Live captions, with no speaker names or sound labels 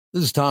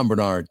This is Tom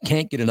Bernard.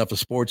 Can't get enough of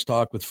sports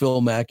talk with Phil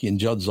Mackey and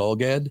Judd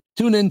Zolgad?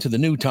 Tune in to the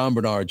new Tom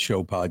Bernard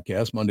Show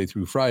podcast Monday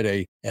through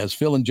Friday as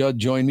Phil and Judd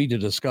join me to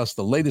discuss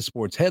the latest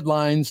sports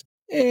headlines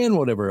and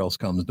whatever else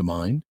comes to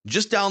mind.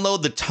 Just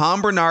download the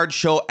Tom Bernard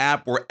Show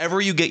app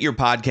wherever you get your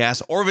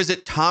podcasts or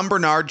visit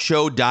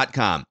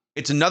tombernardshow.com.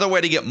 It's another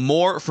way to get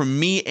more from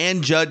me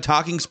and Judd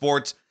talking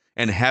sports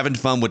and having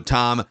fun with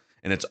Tom,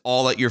 and it's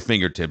all at your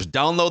fingertips.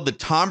 Download the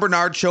Tom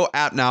Bernard Show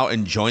app now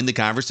and join the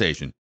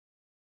conversation.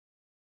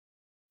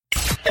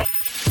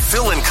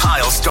 Phil and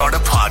Kyle start a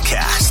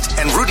podcast,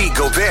 and Rudy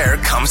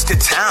Gobert comes to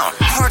town.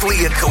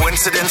 Hardly a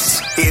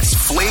coincidence. It's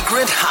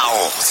Flagrant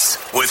Howls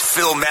with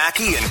Phil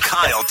Mackey and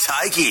Kyle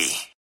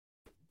Teige.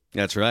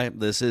 That's right.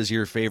 This is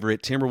your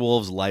favorite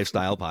Timberwolves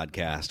lifestyle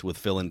podcast with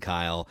Phil and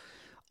Kyle.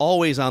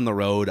 Always on the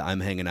road.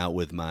 I'm hanging out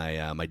with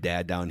my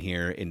dad down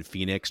here in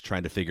Phoenix,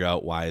 trying to figure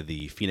out why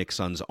the Phoenix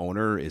Suns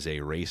owner is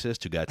a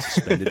racist who got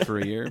suspended for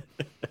a year.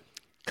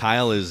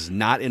 Kyle is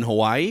not in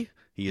Hawaii.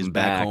 He is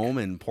back home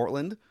in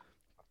Portland.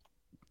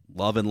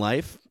 Loving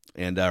life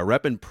and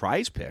repping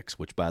Prize Picks,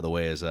 which, by the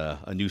way, is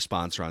a new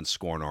sponsor on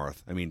Score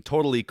North. I mean,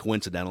 totally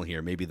coincidental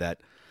here. Maybe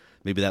that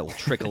will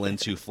trickle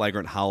into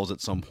Flagrant Howls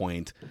at some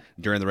point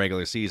during the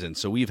regular season.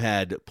 So we've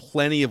had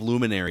plenty of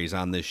luminaries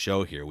on this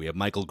show here. We have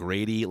Michael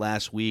Grady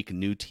last week,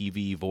 new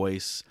TV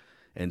voice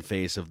and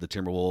face of the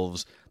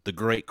Timberwolves. The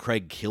great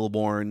Craig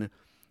Kilborn,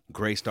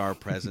 Gray Star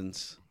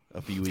presence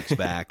a few weeks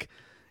back.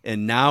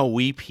 And now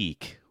we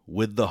peak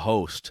with the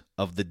host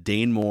of the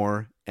Dane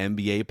Moore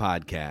NBA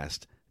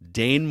podcast.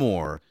 Dane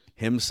Moore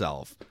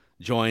himself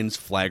joins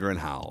Flagrant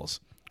Howls.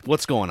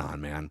 What's going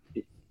on, man?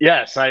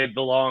 Yes, I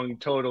belong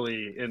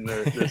totally in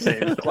the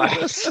same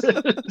class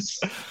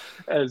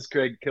as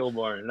Craig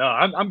Kilborn. No,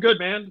 I'm good,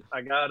 man.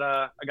 I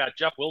got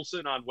Jeff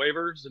Wilson on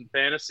waivers and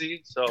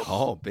fantasy.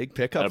 So big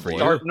pickup for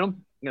you.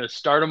 I'm gonna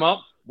start him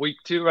up week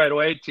 2 right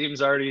away.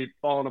 Team's already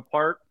falling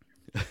apart.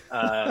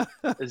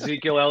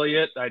 Ezekiel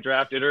Elliott, I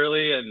drafted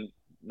early, and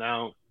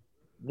now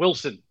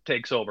Wilson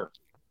takes over.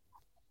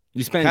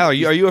 Kyle, are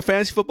you a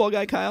fantasy football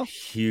guy, Kyle?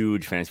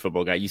 Huge fantasy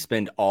football guy. You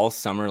spend all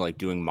summer like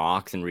doing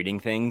mocks and reading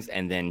things,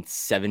 and then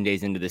 7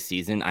 days into the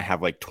season, I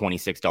have like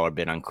 $26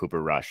 bid on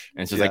Cooper Rush,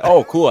 and it's just like,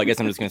 oh, cool. I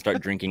guess I'm just gonna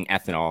start drinking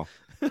ethanol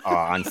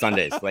on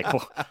Sundays. Like,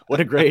 what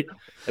a great!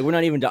 Like, we're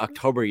not even to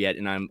October yet,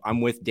 and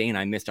I'm with Dane.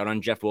 I missed out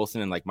on Jeff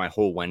Wilson, and like my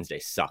whole Wednesday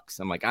sucks.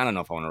 I'm like, I don't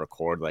know if I want to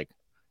record. Like,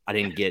 I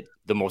didn't get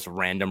the most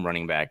random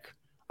running back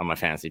on my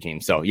fantasy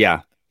team. So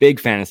yeah, big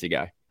fantasy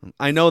guy.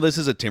 I know this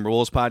is a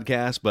Timberwolves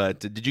podcast,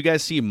 but did you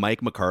guys see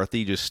Mike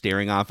McCarthy just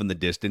staring off in the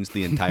distance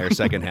the entire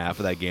second half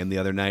of that game the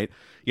other night?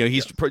 You know,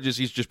 he's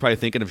just probably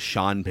thinking of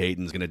Sean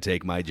Payton's going to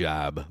take my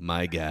job.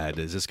 My God,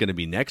 is this going to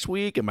be next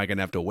week? Am I going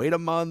to have to wait a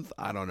month?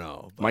 I don't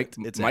know. Mike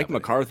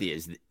McCarthy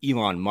is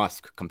Elon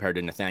Musk compared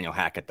to Nathaniel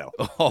Hackett, though.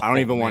 I don't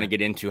even want to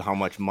get into how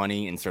much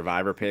money in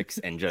Survivor picks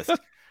and just.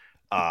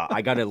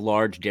 I got a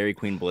large Dairy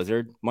Queen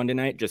Blizzard Monday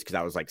night just because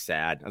I was like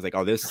sad. I was like,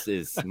 "Oh, this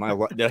is my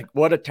like,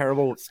 what a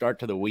terrible start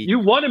to the week." You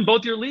won in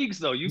both your leagues,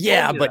 though.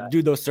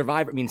 Dude, those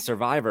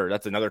Survivor.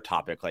 That's another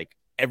topic. Like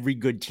every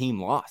good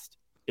team lost.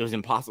 It was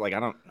impossible. Like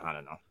I don't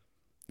know.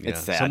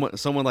 It's sad.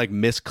 Someone like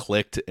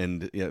misclicked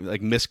and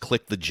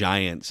misclicked the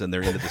Giants, and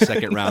they're into the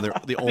second round. They're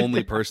the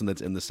only person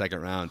that's in the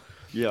second round.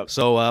 Yeah.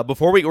 So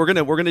before we're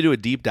gonna do a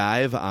deep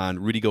dive on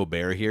Rudy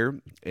Gobert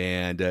here,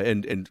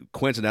 and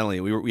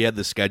coincidentally we had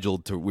this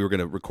scheduled we were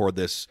gonna record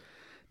this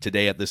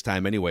today at this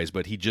time anyways,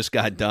 but he just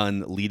got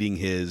done leading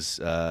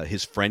his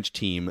French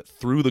team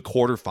through the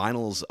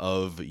quarterfinals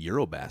of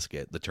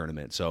Eurobasket, the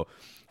tournament. So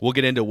we'll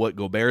get into what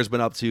Gobert's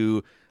been up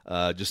to,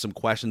 just some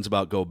questions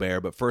about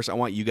Gobert. But first, I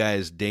want you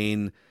guys,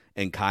 Dane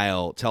and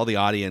Kyle, tell the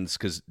audience,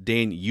 because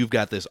Dane, you've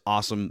got this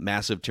awesome,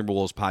 massive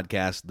Timberwolves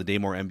podcast, the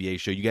Dane Moore NBA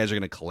show. You guys are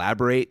going to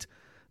collaborate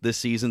this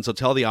season, so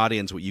tell the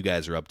audience what you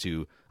guys are up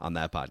to on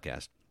that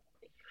podcast.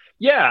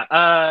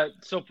 Yeah,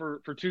 so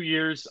for 2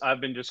 years, I've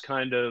been just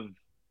kind of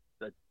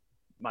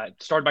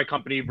started my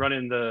company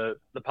running the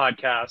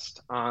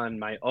podcast on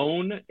my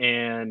own,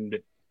 and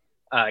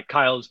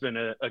Kyle's been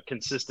a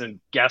consistent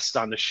guest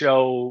on the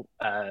show,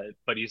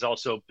 but he's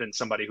also been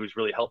somebody who's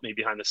really helped me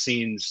behind the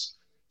scenes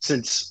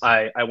since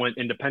I went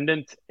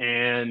independent,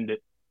 and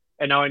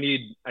now I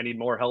need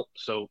more help.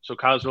 So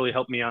Kyle's really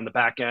helped me on the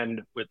back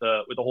end with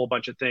a whole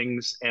bunch of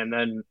things. And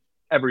then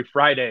every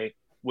Friday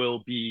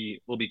we'll be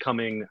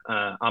coming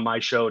on my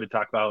show to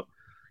talk about,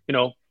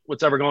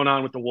 what's ever going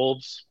on with the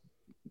Wolves,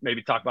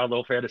 maybe talk about a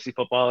little fantasy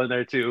football in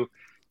there too.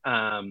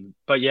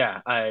 But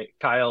yeah,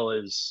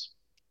 Kyle's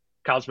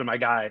been my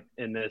guy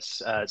in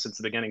this since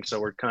the beginning.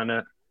 So we're kind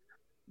of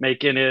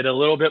making it a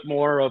little bit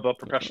more of a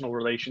professional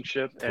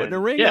relationship. Putting a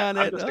ring on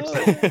it.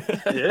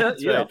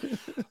 Yeah. Right.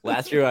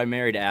 Last year I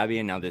married Abby,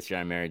 and now this year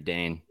I married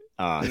Dane.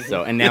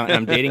 And now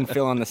I'm dating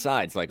Phil on the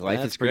side. So like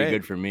life is pretty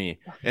good for me.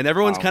 And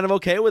everyone's kind of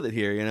okay with it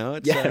here,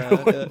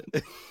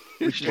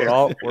 It's, we're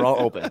all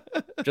open.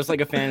 Just like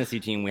a fantasy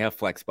team, we have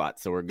flex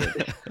spots, so we're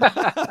good.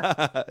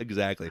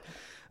 Exactly.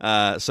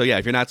 So yeah,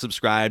 if you're not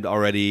subscribed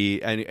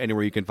already,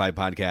 anywhere you can find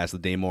podcasts, the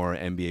Dane Moore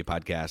NBA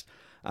podcast.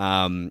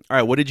 All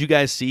right, what did you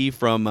guys see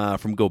from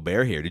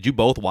Gobert here? Did you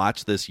both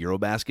watch this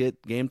Eurobasket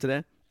game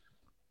today?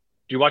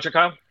 Do you watch it,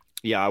 Kyle?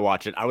 Yeah, I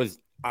watched it.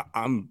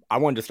 I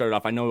wanted to start it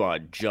off. I know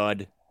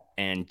Judd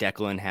and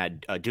Declan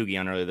had Doogie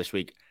on earlier this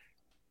week.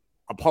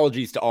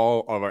 Apologies to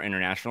all of our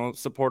international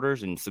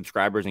supporters and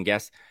subscribers and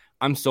guests.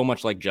 I'm so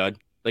much like Judd.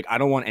 Like, I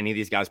don't want any of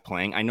these guys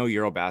playing. I know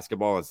Euro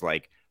basketball is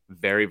like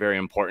very, very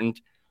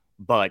important,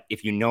 but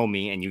if you know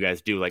me, and you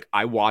guys do, like,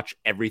 I watch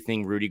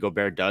everything Rudy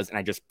Gobert does, and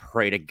I just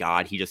pray to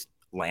God he just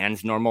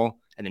lands normal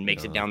and then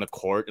makes it down the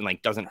court and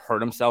like doesn't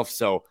hurt himself.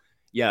 So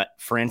yeah,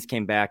 France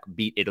came back,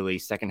 beat Italy.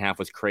 Second half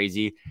was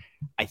crazy.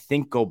 I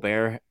think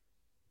Gobert,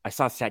 I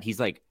saw a stat,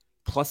 he's like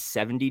plus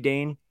 70,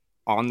 Dane,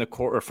 on the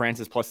court, or France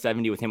is plus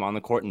 70 with him on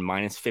the court and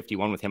minus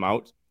 51 with him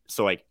out.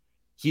 So like,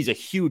 he's a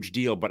huge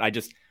deal, but I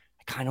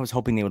kind of was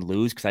hoping they would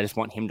lose because I just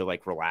want him to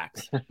like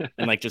relax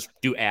and like just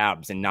do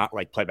abs and not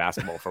like play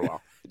basketball for a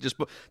while. Just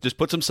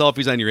put some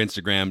selfies on your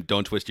Instagram.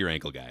 Don't twist your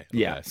ankle, guy. Okay.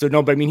 Yeah. So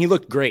no, but I mean, he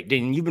looked great.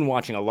 Dane, you've been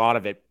watching a lot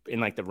of it in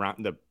like the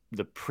round,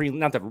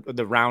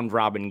 the round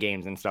robin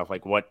games and stuff.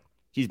 Like, what,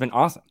 he's been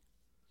awesome.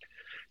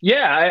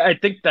 Yeah, I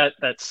think that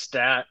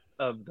stat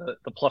of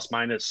the plus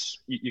minus,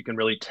 you can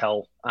really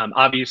tell.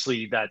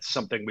 Obviously, that's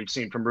something we've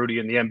seen from Rudy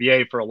in the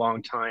NBA for a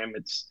long time.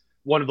 It's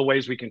one of the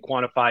ways we can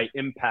quantify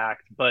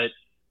impact. But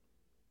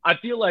I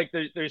feel like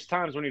there's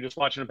times when you're just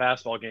watching a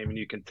basketball game and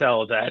you can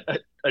tell that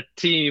a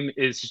team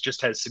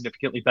just has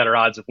significantly better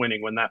odds of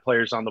winning when that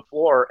player's on the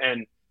floor.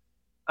 And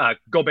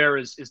Gobert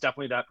is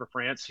definitely that for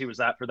France. He was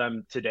that for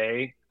them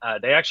today.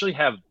 They actually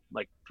have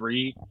like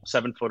 3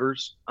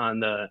 7-footers on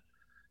the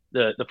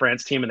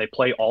France team, and they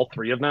play all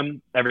 3 of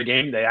them every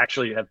game. They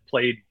actually have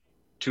played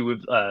 2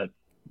 of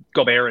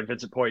Gobert and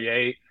Vincent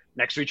Poirier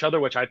next to each other,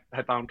 which I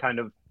found kind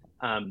of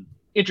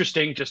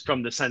interesting, just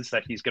from the sense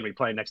that he's going to be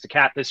playing next to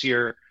Cat this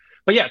year.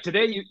 But yeah,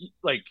 today, you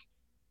like,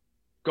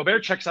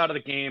 Gobert checks out of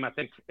the game, I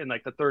think, in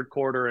like the third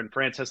quarter, and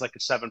France has like a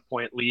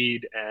 7-point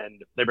lead,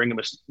 and they bring in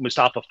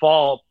Mustafa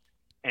Fall,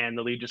 and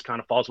the lead just kind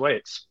of falls away.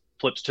 It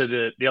flips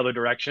to the other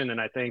direction, and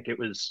I think it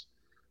was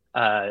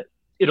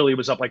Italy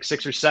was up like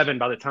 6 or 7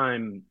 by the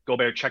time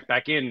Gobert checked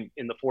back in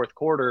the fourth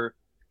quarter.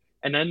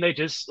 And then they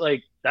just,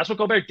 like, that's what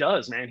Gobert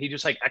does, man. He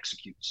just like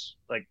executes.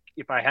 Like,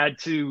 if I had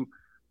to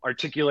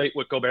articulate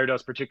what Gobert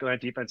does, particularly on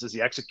defense, is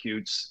he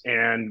executes.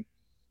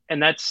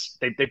 And that's,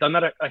 they've done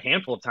that a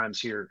handful of times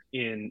here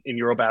in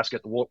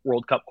Eurobasket, the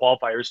World Cup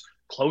qualifiers,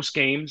 close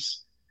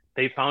games.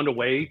 They found a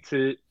way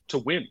to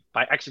win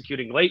by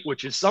executing late,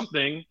 which is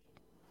something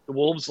the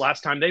Wolves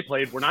last time they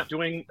played were not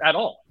doing at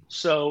all.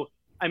 So,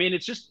 I mean,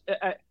 it's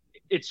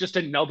just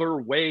another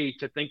way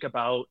to think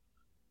about,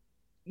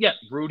 yeah,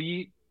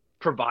 Rudy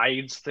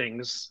provides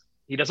things.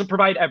 He doesn't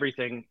provide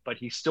everything, but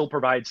he still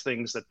provides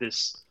things that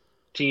this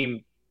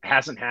team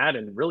hasn't had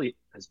and really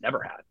has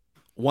never had.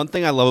 One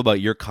thing I love about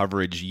your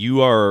coverage,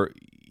 you're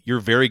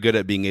very good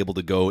at being able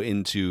to go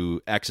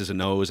into X's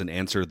and O's and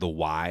answer the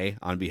why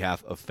on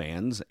behalf of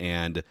fans.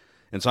 And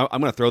so I'm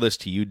going to throw this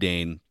to you,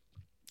 Dane.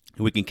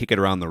 We can kick it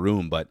around the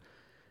room, but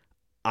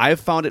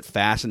I've found it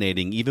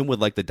fascinating, even with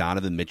like the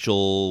Donovan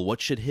Mitchell, what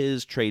should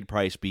his trade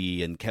price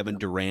be? And Kevin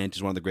Durant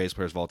is one of the greatest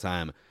players of all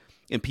time.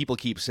 And people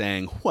keep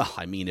saying, well,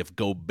 I mean, if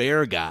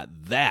Gobert got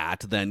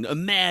that, then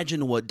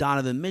imagine what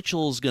Donovan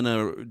Mitchell's going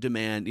to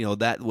demand,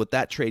 what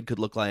that trade could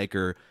look like,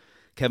 or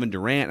Kevin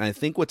Durant. And I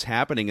think what's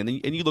happening, and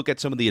you look at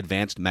some of the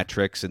advanced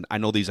metrics, and I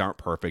know these aren't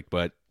perfect,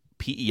 but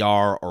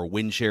PER or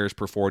win shares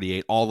per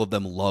 48, all of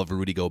them love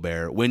Rudy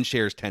Gobert. Win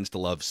shares tends to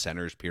love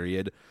centers,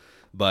 period.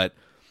 But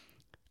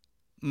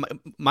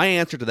my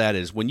answer to that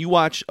is, when you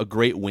watch a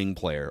great wing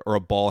player or a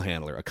ball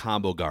handler, a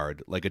combo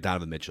guard like a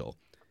Donovan Mitchell,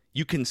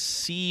 you can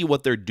see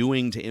what they're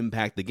doing to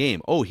impact the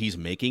game. Oh, he's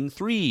making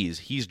threes.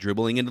 He's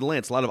dribbling into the lane.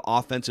 It's a lot of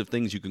offensive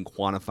things you can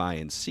quantify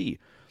and see.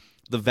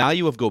 The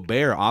value of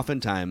Gobert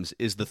oftentimes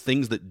is the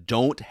things that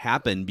don't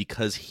happen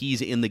because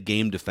he's in the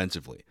game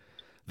defensively.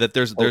 That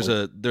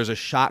there's a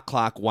shot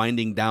clock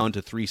winding down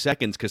to 3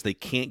 seconds because they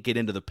can't get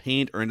into the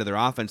paint or into their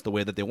offense the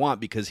way that they want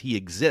because he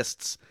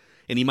exists.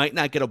 And he might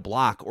not get a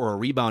block or a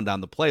rebound on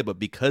the play, but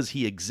because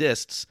he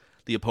exists,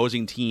 the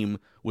opposing team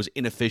was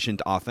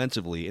inefficient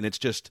offensively.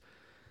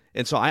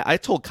 And so I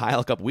told Kyle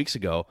a couple weeks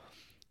ago,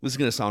 this is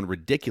going to sound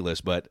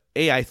ridiculous, but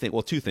I think,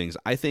 well, 2 things.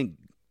 I think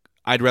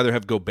I'd rather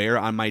have Gobert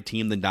on my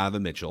team than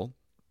Donovan Mitchell.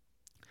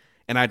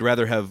 And I'd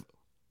rather have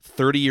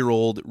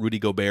 30-year-old Rudy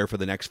Gobert for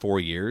the next 4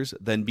 years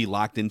than be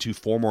locked into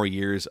 4 more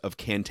years of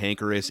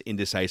cantankerous,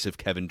 indecisive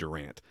Kevin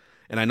Durant.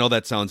 And I know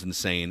that sounds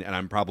insane, and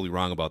I'm probably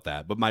wrong about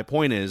that. But my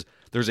point is,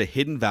 there's a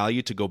hidden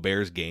value to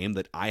Gobert's game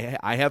that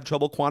I have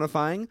trouble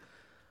quantifying.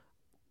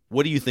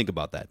 What do you think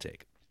about that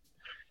take?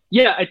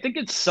 Yeah, I think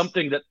it's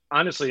something that,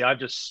 honestly, I've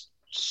just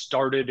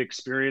started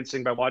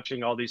experiencing by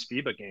watching all these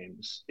FIBA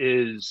games.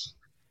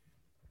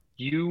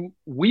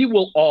 We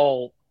will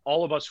all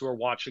of us who are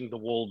watching the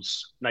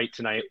Wolves night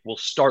to night will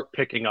start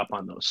picking up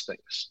on those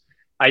things.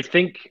 I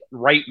think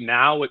right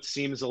now it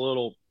seems a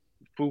little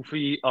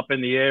foofy, up in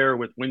the air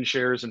with win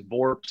shares and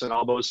VORPs and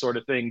all those sort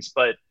of things,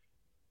 but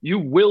you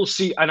will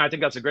see, and I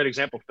think that's a great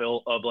example,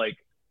 Phil, of like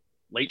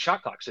late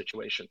shot clock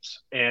situations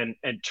and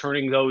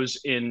turning those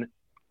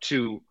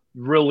into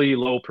really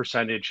low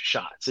percentage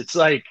shots. It's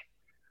like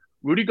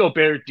Rudy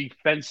Gobert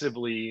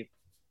defensively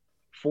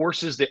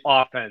forces the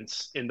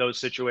offense in those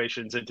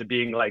situations into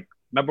being like,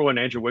 remember when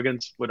Andrew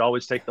Wiggins would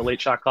always take the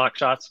late shot clock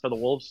shots for the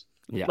Wolves?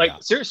 Yeah.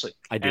 Seriously.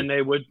 I do. And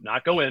they would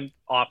not go in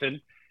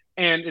often.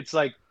 And it's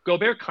like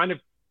Gobert kind of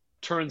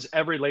turns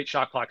every late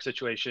shot clock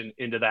situation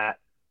into that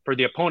for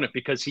the opponent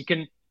because he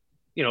can,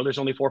 there's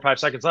only 4 or 5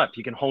 seconds left.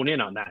 He can hone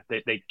in on that.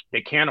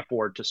 They can't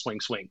afford to swing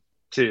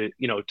to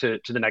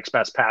the next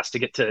best pass to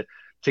get to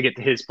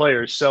his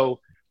players. So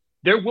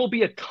there will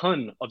be a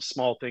ton of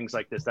small things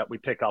like this that we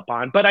pick up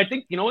on. But I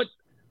think,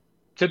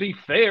 to be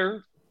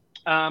fair,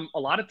 a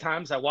lot of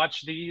times I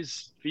watch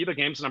these FIBA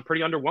games and I'm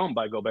pretty underwhelmed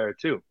by Gobert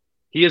too.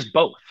 He is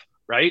both,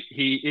 right?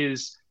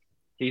 He's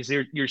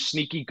your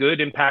sneaky good,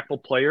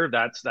 impactful player.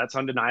 That's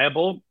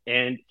undeniable.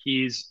 And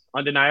he's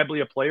undeniably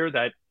a player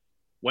that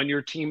when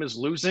your team is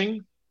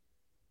losing,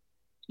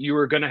 you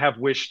are going to have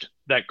wished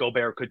that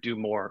Gobert could do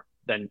more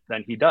than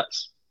he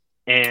does.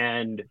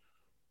 And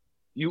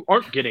you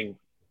aren't getting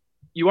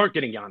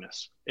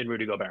Giannis in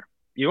Rudy Gobert.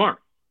 You aren't.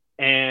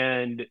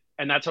 And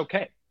that's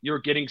okay. You're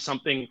getting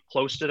something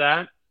close to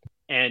that.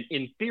 And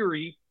in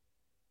theory,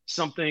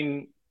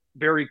 something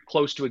very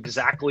close to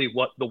exactly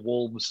what the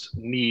Wolves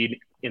need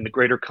in the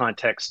greater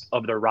context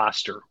of their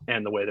roster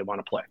and the way they want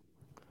to play.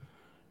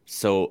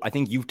 So I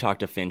think you've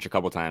talked to Finch a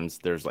couple times.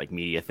 There's like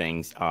media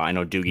things. I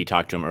know Doogie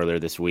talked to him earlier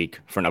this week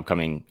for an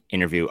upcoming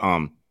interview.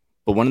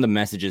 But one of the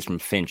messages from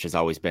Finch has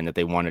always been that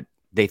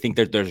they think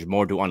that there's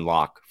more to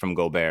unlock from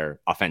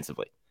Gobert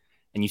offensively.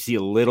 And you see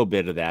a little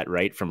bit of that,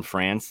 right, from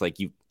France. Like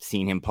you've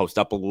seen him post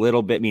up a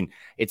little bit. I mean,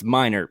 it's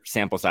minor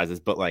sample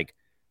sizes, but like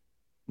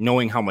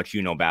knowing how much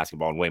you know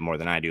basketball and way more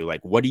than I do,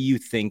 like what do you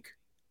think?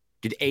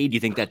 Do you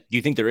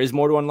think there is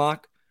more to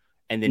unlock?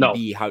 And then No.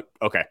 B,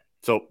 okay.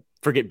 So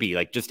forget B,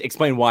 like just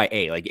explain why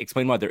A, like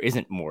explain why there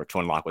isn't more to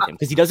unlock with him.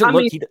 Because he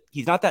doesn't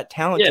he's not that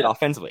talented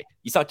offensively.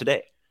 You saw it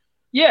today.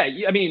 Yeah.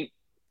 I mean,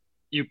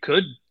 you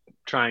could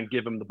try and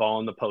give him the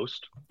ball in the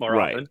post more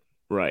often.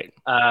 Right.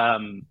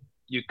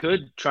 You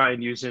could try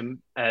and use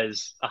him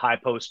as a high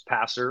post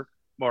passer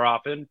more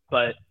often,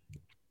 but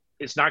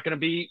it's not going to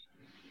be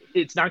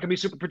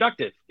super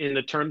productive in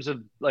the terms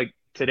of like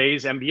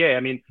today's NBA. I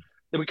mean,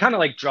 we kind of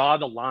like draw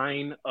the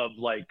line of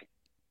like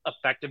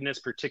effectiveness,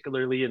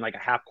 particularly in like a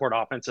half court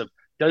offensive.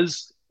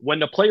 When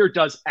the player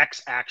does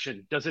X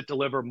action, does it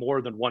deliver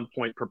more than 1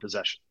 point per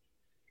possession?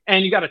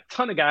 And you got a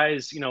ton of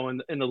guys,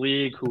 in the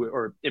league who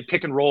are in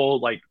pick and roll,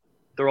 like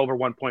they're over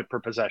 1 point per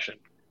possession.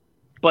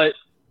 But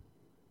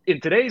in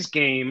today's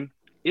game,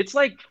 it's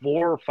like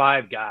 4 or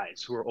 5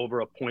 guys who are over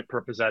a point per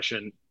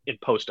possession in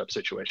post-up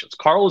situations.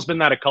 Karl has been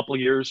that a couple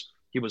of years.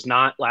 He was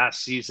not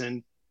last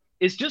season.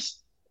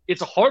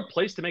 It's a hard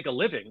place to make a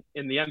living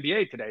in the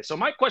NBA today. So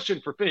my question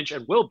for Finch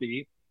and will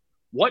be,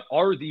 what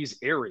are these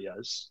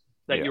areas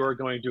that you are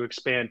going to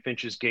expand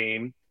Finch's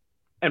game,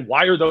 and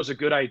why are those a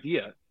good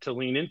idea to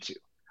lean into?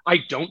 I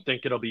don't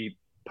think it'll be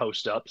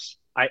post-ups.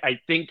 I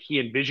think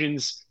he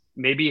envisions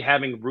maybe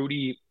having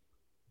Rudy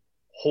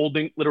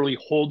literally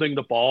holding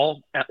the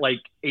ball at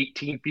like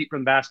 18 feet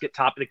from the basket,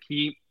 top of the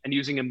key, and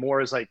using him more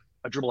as like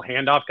a dribble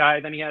handoff guy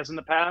than he has in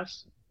the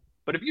past.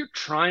 But if you're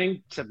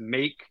trying to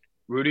make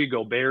Rudy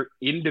Gobert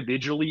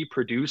individually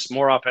produce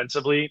more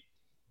offensively,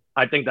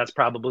 I think that's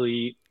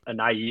probably a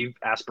naive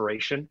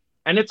aspiration.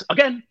 And it's,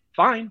 again,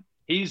 fine.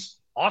 He's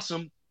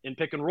awesome in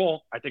pick and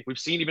roll. I think we've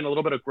seen even a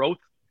little bit of growth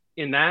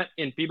in that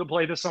in FIBA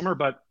play this summer,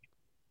 but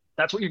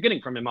that's what you're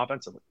getting from him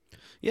offensively.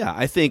 Yeah,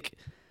 I think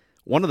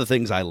one of the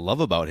things I love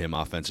about him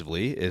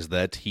offensively is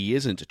that he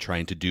isn't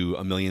trying to do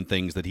a million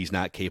things that he's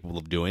not capable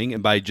of doing.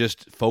 And by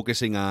just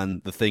focusing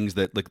on the things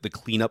that, like the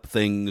cleanup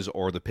things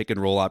or the pick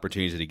and roll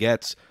opportunities that he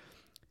gets,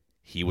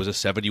 he was a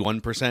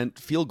 71%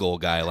 field goal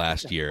guy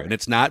last year. And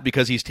it's not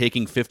because he's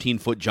taking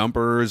 15-foot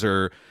jumpers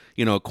or,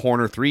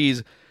 corner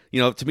threes.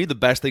 To me, the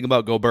best thing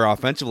about Gobert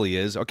offensively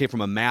is, okay,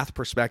 from a math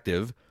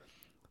perspective,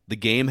 the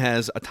game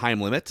has a time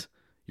limit.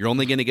 You're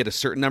only going to get a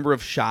certain number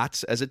of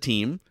shots as a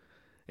team.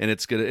 And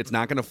it's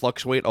not going to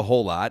fluctuate a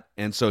whole lot.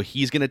 And so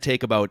he's going to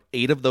take about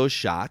 8 of those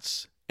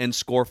shots and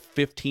score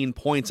 15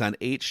 points on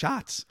 8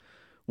 shots.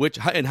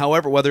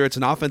 However, whether it's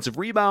an offensive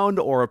rebound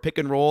or a pick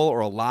and roll or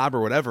a lob or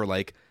whatever,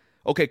 like,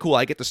 okay, cool,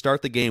 I get to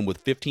start the game with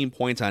 15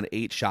 points on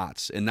 8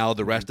 shots. And now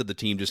the rest of the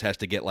team just has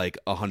to get like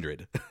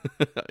 100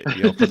 for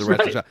the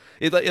rest of the shot.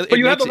 But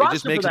you have the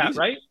roster for that,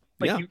 right?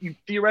 Like you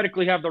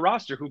theoretically have the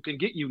roster who can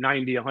get you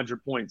 90,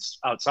 100 points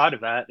outside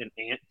of that. And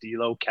Ant,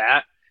 D'Lo,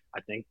 Cat, I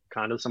think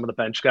kind of some of the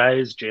bench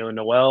guys, Jalen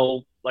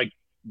Noel, like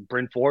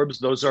Bryn Forbes,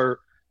 those are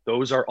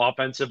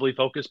offensively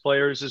focused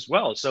players as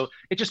well. So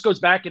it just goes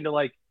back into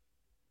like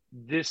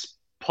this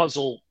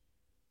puzzle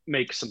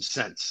makes some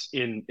sense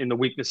in the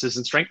weaknesses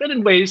and strength. And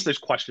in ways there's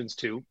questions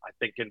too. I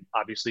think in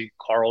obviously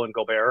Karl and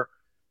Gobert,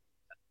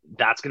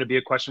 that's going to be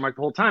a question mark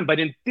the whole time. But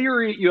in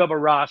theory, you have a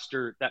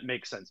roster that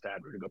makes sense to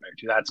add Rudy Gobert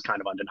to. That's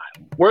kind of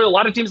undeniable. Where a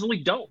lot of teams in the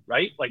league don't,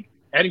 right? Like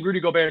adding Rudy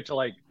Gobert to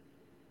like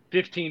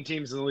 15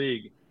 teams in the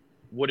league,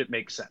 would it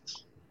make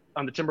sense?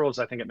 on the Timberwolves,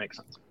 I think it makes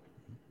sense.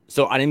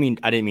 So I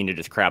didn't mean to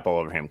just crap all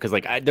over him because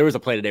there was a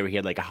play today where he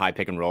had like a high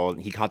pick and roll.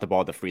 He caught the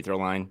ball at the free throw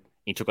line.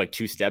 He took like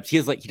 2 steps. He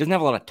doesn't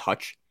have a lot of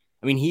touch.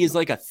 I mean, he is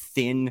like a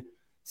thin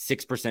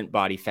 6%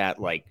 body fat,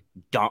 like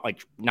not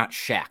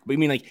Shaq, but I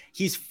mean like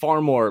he's far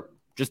more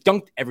just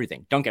dunk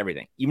everything,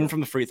 even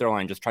from the free throw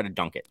line. Just try to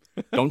dunk it.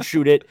 Don't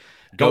shoot it.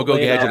 Go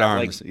gadget out,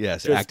 arms.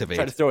 Yes, activate.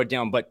 Try to throw it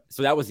down. But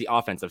so that was the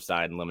offensive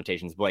side and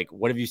limitations. But like,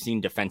 what have you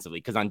seen defensively?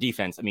 Because on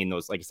defense, I mean,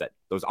 those like I said,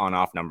 those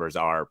on-off numbers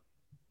are.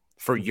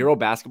 For Euro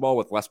basketball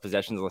with less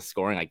possessions, less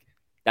scoring, like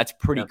that's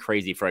pretty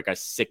crazy for like a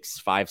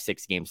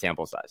 5-6 game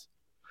sample size.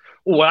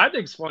 Well, what I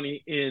think is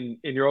funny in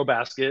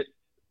Eurobasket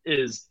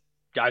is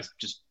guys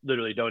just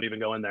literally don't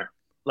even go in there.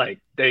 Like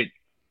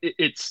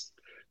it's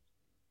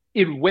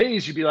in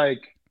ways you'd be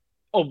like,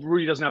 oh,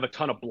 Rudy doesn't have a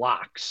ton of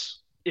blocks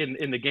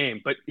in the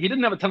game, but he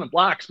didn't have a ton of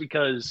blocks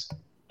because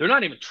they're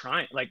not even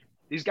trying. Like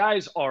these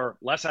guys are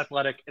less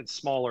athletic and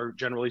smaller,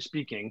 generally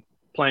speaking,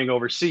 playing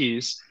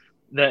overseas.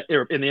 That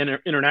in the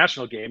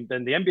international game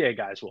than the NBA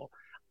guys will.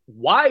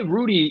 Why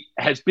Rudy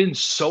has been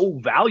so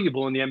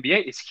valuable in the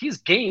NBA is his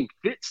game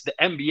fits the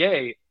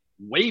NBA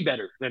way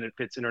better than it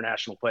fits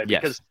international play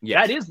because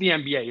that is the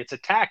NBA. It's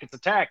attack.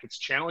 It's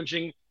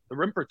challenging the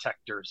rim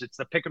protectors. It's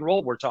the pick and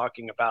roll we're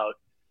talking about.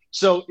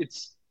 So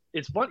it's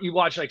fun. You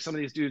watch like some of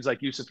these dudes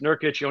like Yusuf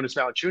Nurkic, Jonas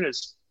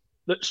Valanciunas,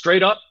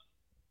 straight up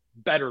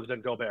better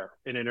than Gobert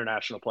in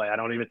international play. I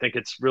don't even think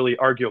it's really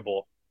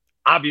arguable.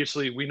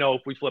 Obviously, we know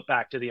if we flip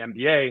back to the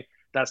NBA,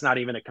 that's not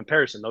even a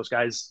comparison. Those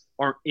guys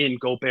aren't in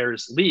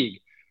Gobert's league.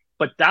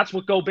 But that's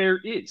what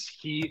Gobert is.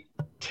 He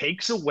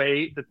takes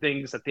away the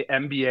things that the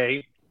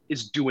NBA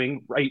is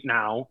doing right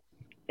now.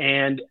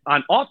 And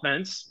on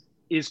offense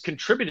is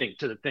contributing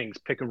to the things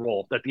pick and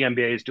roll that the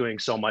NBA is doing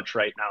so much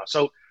right now.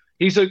 So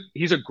he's a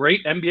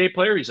great NBA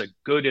player. He's a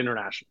good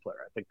international player.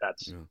 I think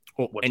that's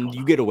and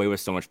you get away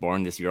with so much more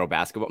in this Euro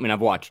basketball. I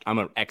mean, I'm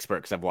an expert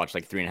because I've watched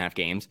like 3.5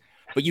 games,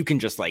 but you can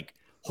just like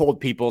hold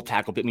people,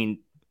 tackle. I mean,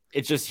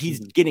 it's just he's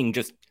getting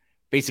just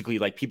basically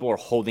like people are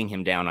holding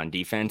him down on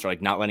defense or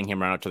like not letting him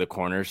run out to the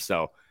corners.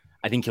 So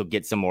I think he'll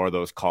get some more of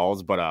those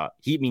calls. But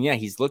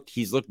he's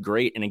looked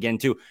great. And again,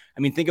 too, I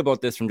mean, think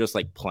about this from just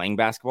like playing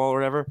basketball or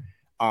whatever.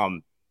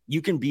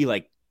 You can be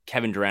like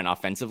Kevin Durant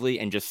offensively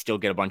and just still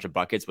get a bunch of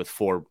buckets with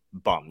 4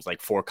 bums, like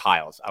 4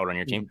 Kyles out on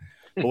your team.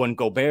 But when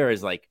Gobert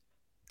is like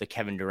the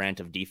Kevin Durant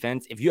of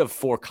defense, if you have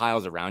 4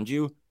 Kyles around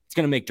you, it's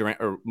going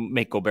to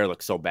make Gobert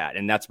look so bad.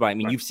 And that's why, I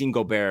mean, You've seen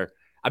Gobert.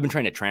 I've been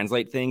trying to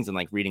translate things and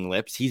like reading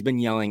lips. He's been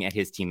yelling at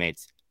his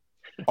teammates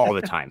all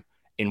the time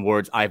in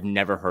words I've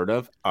never heard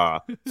of.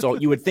 So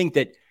you would think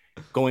that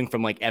going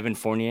from like Evan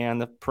Fournier on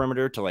the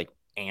perimeter to like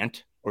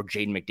Ant or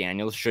Jaden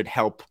McDaniels should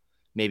help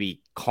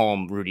maybe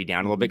calm Rudy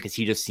down a little bit because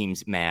he just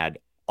seems mad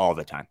all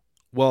the time.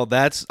 Well,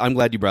 I'm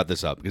glad you brought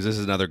this up because this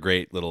is another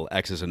great little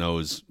X's and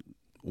O's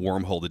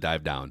wormhole to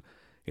dive down.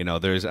 You know,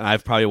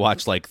 I've probably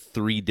watched like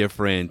 3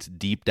 different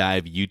deep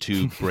dive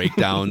YouTube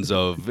breakdowns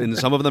and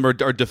some of them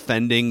are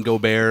defending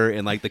Gobert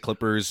in like the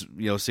Clippers,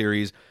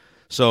 series.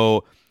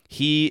 So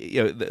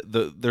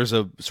there's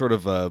a sort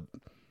of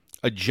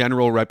a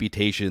general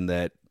reputation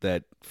that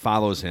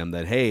follows him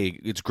that, hey,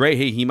 it's great.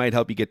 Hey, he might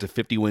help you get to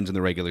 50 wins in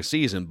the regular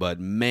season, but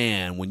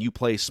man, when you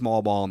play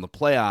small ball in the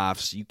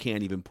playoffs, you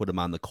can't even put him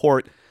on the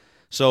court.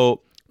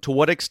 So to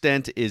what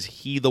extent is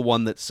he the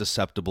one that's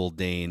susceptible,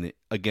 Dane,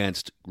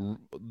 against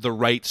the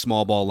right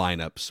small ball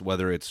lineups,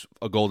 whether it's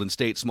a Golden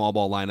State small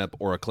ball lineup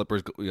or a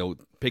Clippers,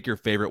 pick your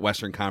favorite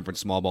Western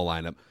Conference small ball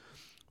lineup,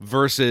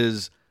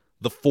 versus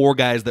the 4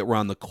 guys that were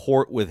on the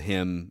court with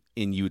him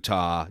in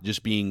Utah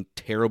just being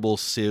terrible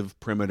sieve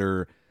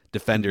perimeter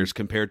defenders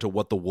compared to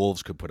what the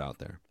Wolves could put out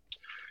there?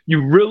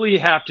 You really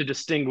have to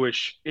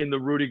distinguish in the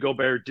Rudy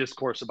Gobert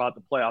discourse about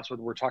the playoffs,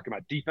 whether we're talking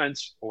about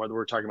defense or whether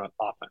we're talking about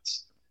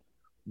offense.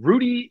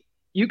 Rudy,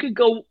 you could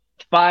go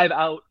 5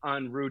 out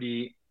on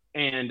Rudy,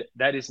 and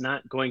that is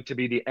not going to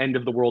be the end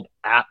of the world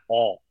at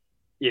all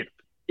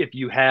if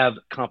you have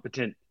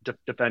competent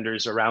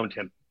defenders around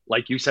him.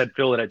 Like you said,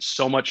 Phil, it had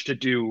so much to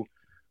do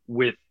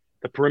with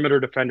the perimeter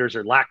defenders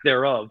or lack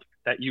thereof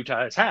that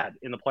Utah has had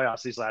in the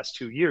playoffs these last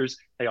 2 years.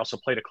 They also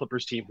played a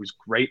Clippers team who's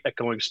great at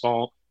going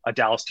small, a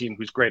Dallas team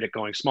who's great at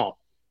going small.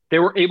 They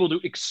were able to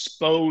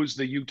expose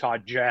the Utah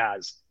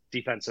Jazz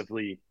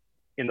defensively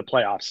in the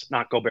playoffs,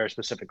 not Gobert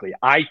specifically.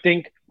 I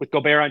think with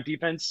Gobert on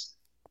defense,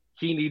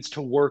 he needs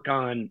to work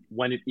on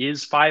when it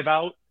is 5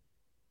 out,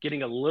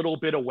 getting a little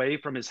bit away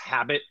from his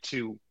habit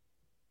to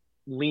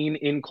lean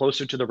in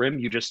closer to the rim.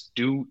 You just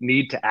do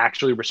need to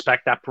actually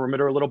respect that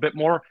perimeter a little bit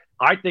more.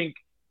 I think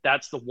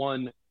that's the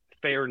one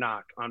fair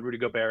knock on Rudy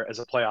Gobert as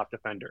a playoff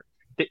defender.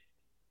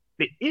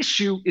 The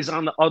issue is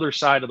on the other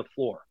side of the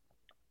floor.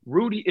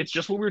 Rudy, it's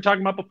just what we were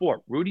talking about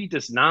before. Rudy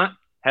does not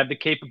have the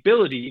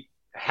capability,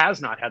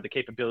 has not had the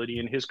capability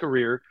in his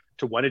career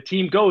to when a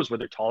team goes where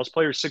their tallest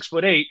player is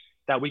 6'8",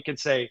 that we can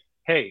say,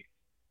 hey,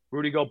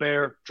 Rudy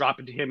Gobert, drop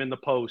it to him in the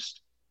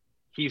post.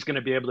 He's going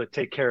to be able to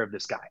take care of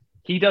this guy.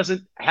 He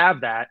doesn't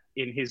have that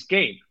in his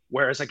game.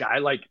 Whereas a guy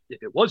like,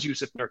 if it was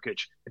Yusuf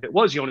Nurkic, if it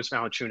was Jonas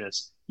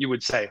Valanciunas, you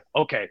would say,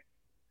 okay,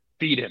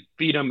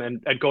 feed him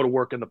and go to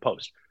work in the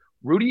post.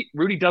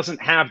 Rudy doesn't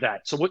have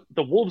that. So what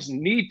the Wolves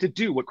need to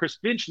do, what Chris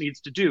Finch needs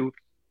to do,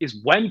 is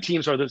when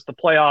teams are the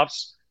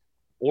playoffs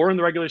or in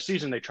the regular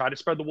season, they try to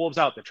spread the Wolves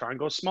out. They try and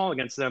go small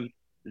against them.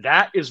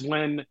 That is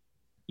when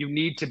you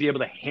need to be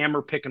able to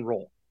hammer pick and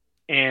roll.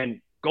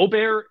 And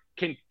Gobert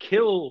can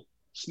kill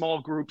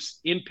small groups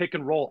in pick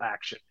and roll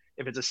action.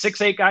 If it's a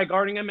 6'8" guy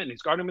guarding him and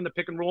he's guarding him in the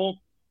pick and roll,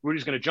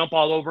 Rudy's going to jump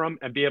all over him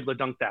and be able to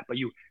dunk that. But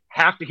you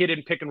have to hit it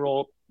in pick and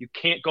roll. You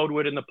can't go to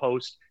it in the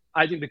post.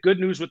 I think the good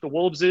news with the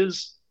Wolves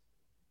is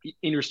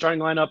in your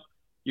starting lineup,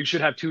 you should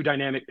have 2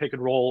 dynamic pick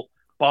and roll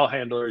ball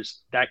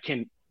handlers that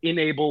can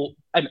enable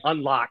and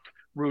unlock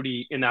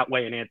Rudy in that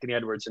way, and Anthony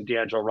Edwards and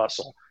D'Angelo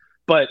Russell.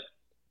 But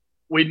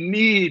we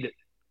need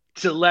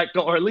to let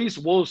go, or at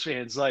least Wolves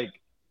fans, like,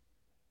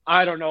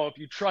 I don't know if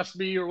you trust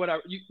me or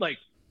whatever, you like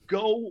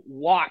go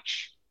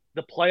watch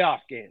the playoff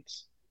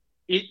games.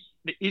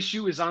 The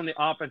issue is on the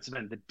offensive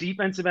end. The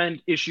defensive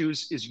end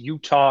issues is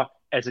Utah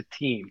as a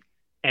team.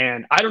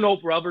 And I don't know if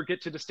we'll ever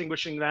get to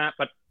distinguishing that,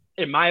 but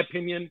in my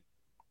opinion,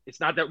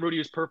 it's not that Rudy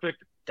is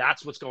perfect.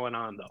 That's what's going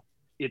on, though.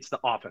 It's the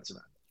offensive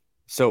end.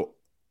 So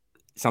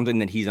something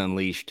that he's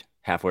unleashed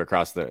halfway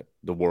across the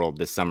world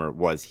this summer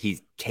was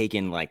he's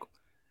taken like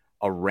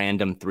a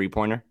random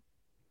 3-pointer.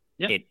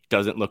 Yeah. It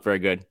doesn't look very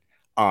good.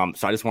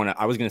 So I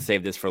was going to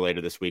save this for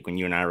later this week when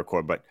you and I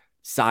record, but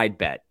side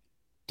bet,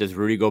 does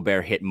Rudy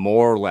Gobert hit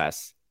more or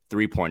less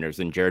 3-pointers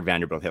than Jared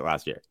Vanderbilt hit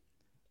last year?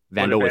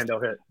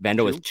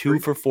 Vando was 2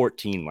 for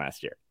 14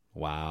 last year.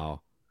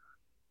 Wow.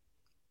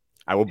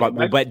 We'll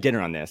bet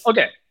dinner on this.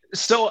 Okay.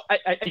 So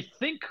I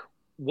think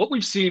what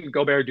we've seen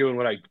Gobert do and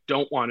what I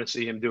don't want to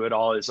see him do at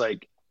all is,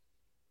 like,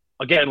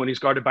 again, when he's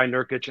guarded by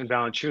Nurkic and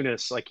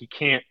Valanciunas, like, he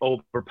can't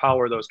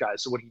overpower those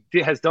guys. So what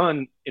he has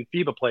done in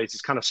FIBA plays,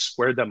 he's kind of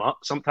squared them up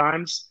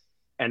sometimes.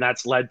 And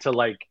that's led to,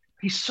 like,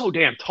 he's so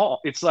damn tall.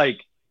 It's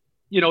like,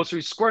 so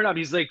he's squaring up.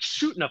 He's like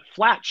shooting a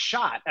flat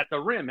shot at the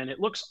rim and it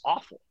looks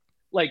awful.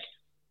 Like,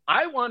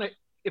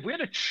 if we had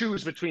to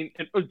choose between,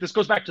 and this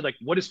goes back to, like,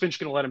 what is Finch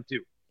going to let him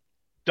do?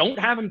 Don't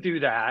have him do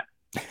that.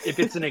 If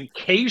it's an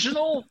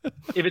occasional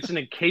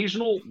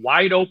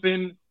wide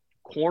open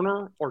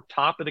corner or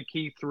top of the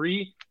key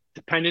 3,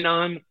 depending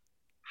on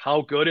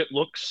how good it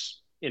looks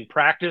in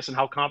practice and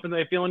how confident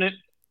they feel in it,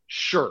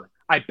 sure.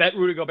 I bet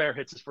Rudy Gobert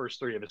hits his first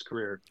 3 of his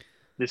career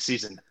this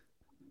season.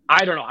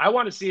 I don't know. I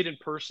want to see it in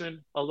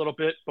person a little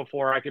bit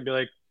before I can be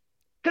like,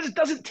 because it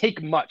doesn't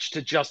take much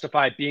to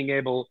justify being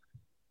able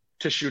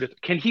to shoot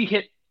it. Can he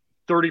hit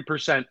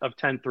 30% of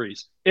 10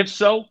 threes? If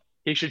so,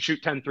 he should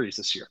shoot 10 threes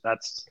this year.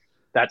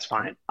 That's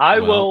fine.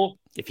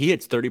 If he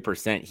hits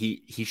 30%,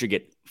 he should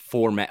get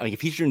 4 like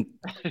if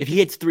he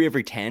hits 3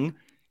 every 10,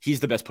 he's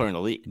the best player in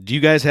the league. Do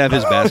you guys have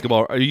his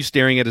basketball? Are you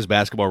staring at his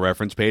basketball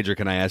reference page, or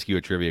can I ask you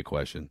a trivia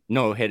question?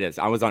 No, hit it.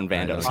 I was on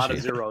Vando. A lot of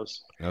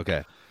zeros.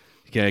 Okay.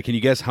 Can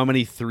you guess how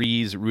many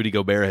threes Rudy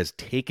Gobert has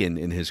taken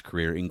in his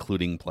career,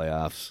 including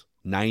playoffs?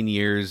 9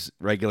 years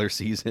regular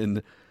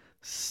season,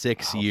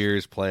 6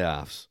 years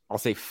playoffs. I'll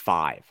say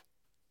 5.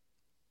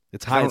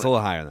 It's high. It's a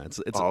little higher than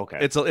that. okay.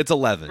 It's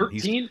 11.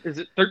 13? Is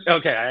it 13?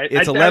 Okay.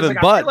 It's 11,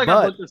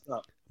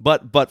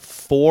 but but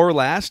 4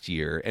 last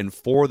year and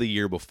 4 the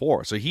year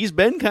before. So he's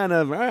been kind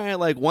of, all right,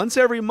 like once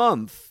every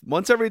month,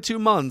 once every 2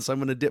 months, I'm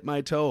going to dip my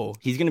toe.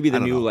 He's going to be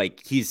the new,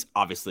 like, he's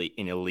obviously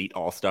an elite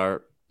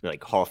all-star,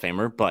 like Hall of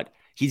Famer, but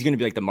he's going to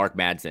be like the Mark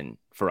Madsen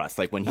for us.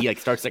 Like when he like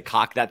starts to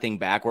cock that thing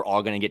back, we're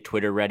all going to get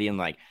Twitter ready and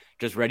like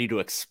just ready to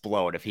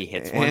explode if he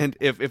hits one. And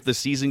if the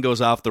season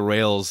goes off the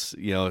rails,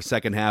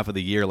 second half of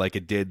the year like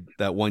it did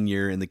that one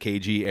year in the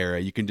KG era,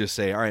 you can just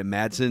say, all right,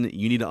 Madsen,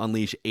 you need to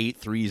unleash 8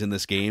 threes in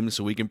this game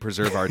so we can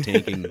preserve our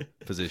tanking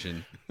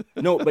position.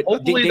 No, but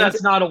hopefully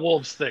that's not a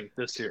Wolves thing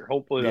this year.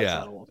 Hopefully that's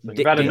not a Wolves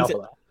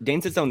thing.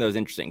 Dane said something that was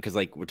interesting because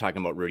like we're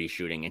talking about Rudy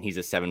shooting and he's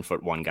a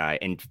 7'1" guy.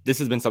 And this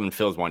has been something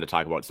Phil's wanted to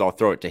talk about, so I'll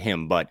throw it to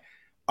him. But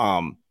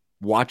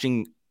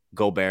watching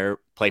Gobert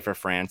play for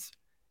France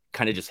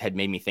kind of just had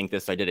made me think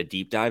this. So I did a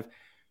deep dive.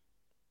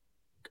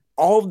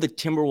 All of the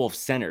Timberwolves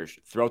centers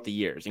throughout the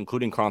years,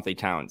 including Karl-Anthony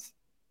Towns,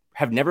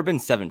 have never been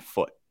 7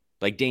 foot.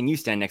 Like Dane, you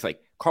stand next.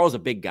 Like Carl's a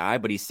big guy,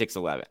 but he's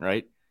 6'11",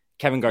 right?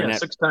 Kevin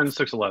Garnett, 6'10",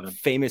 6'11",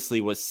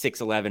 famously was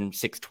 6'11",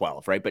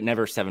 6'12", right? But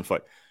never 7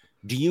 foot.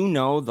 Do you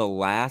know the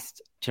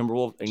last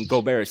Timberwolves? And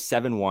Gobert is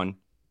 7'1",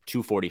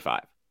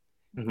 245.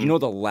 Mm-hmm. Do you know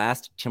the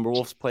last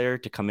Timberwolves player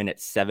to come in at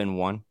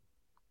 7'1"?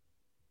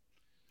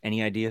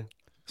 Any idea?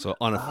 So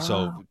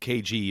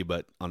KG,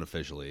 but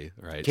unofficially,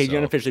 right? KG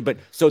unofficially, but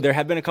so there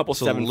have been a couple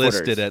 7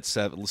 listed footers. at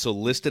 7. So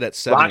listed at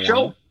 7.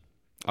 Rasho?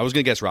 I was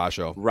gonna guess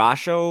Rasho,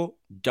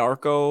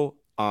 Darko.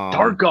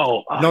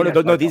 Darko.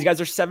 No. These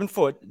guys are 7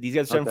 foot. These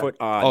guys are 7 foot.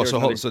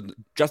 So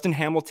Justin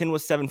Hamilton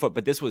was 7 foot,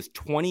 but this was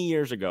 20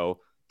 years ago.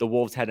 The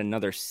Wolves had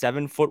another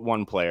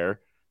 7'1"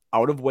 player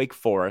out of Wake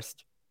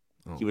Forest.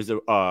 Oh. He was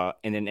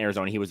and in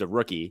Arizona, he was a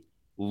rookie.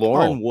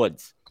 Lauren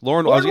Woods.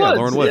 Lauren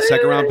Woods,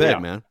 second round pick,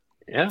 man.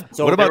 Yeah.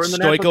 So what about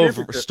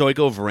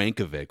Stojko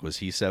Vrankovic? Was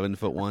he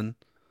 7'1"?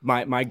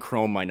 My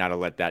Chrome might not have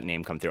let that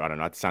name come through. I don't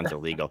know. It sounds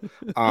illegal.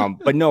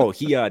 But no,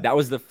 that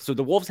was so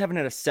the Wolves haven't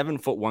had a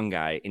 7'1"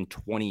 guy in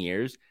 20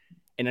 years.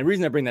 And the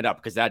reason I bring that up,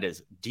 because that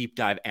is deep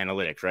dive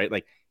analytics, right?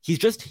 Like, he's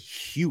just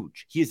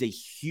huge. He is a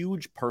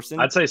huge person.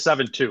 I'd say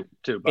 7'2"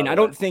 too. And I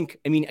don't think,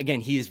 I mean,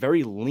 again, he is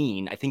very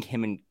lean. I think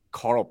him and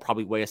Carl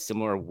probably weigh a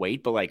similar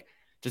weight, but like,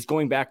 just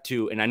going back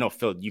to, and I know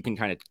Phil, you can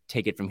kind of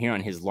take it from here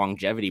on his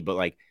longevity, but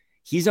like,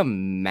 he's a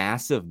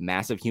massive,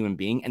 massive human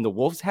being. And the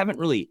Wolves haven't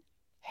really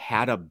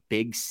had a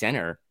big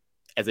center,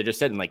 as I just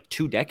said, in like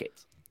 2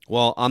 decades.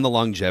 Well, on the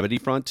longevity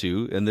front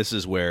too, and this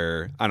is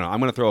where, I don't know, I'm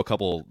going to throw a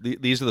couple,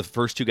 these are the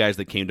first 2 guys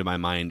that came to my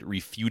mind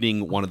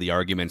refuting one of the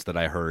arguments that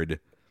I heard,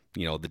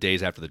 the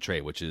days after the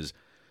trade, which is,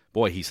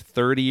 boy, he's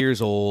 30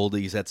 years old,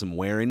 he's had some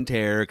wear and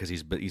tear because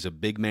he's a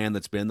big man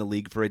that's been in the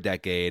league for a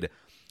decade.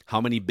 How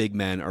many big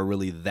men are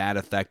really that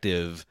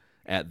effective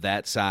at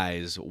that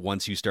size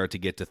once you start to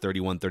get to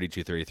 31,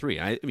 32, 33?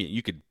 I mean,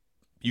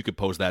 you could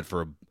pose that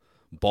for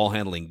ball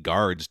handling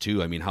guards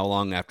too. I mean, how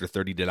long after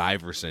 30 did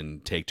Iverson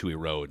take to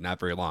erode? Not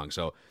very long.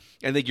 So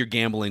I think you're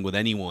gambling with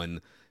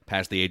anyone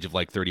past the age of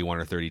like 31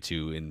 or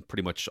 32 in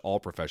pretty much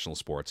all professional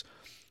sports.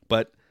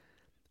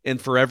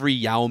 And for every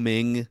Yao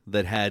Ming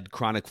that had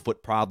chronic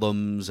foot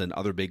problems and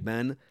other big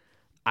men,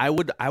 I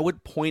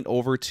would point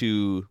over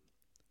to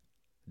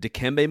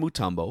Dikembe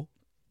Mutombo.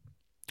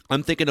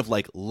 I'm thinking of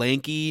like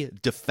lanky,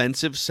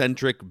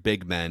 defensive-centric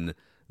big men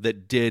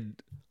that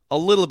did a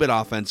little bit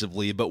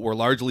offensively, but were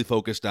largely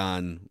focused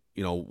on,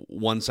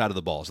 one side of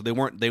the ball. So they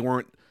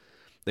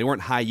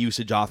weren't high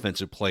usage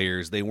offensive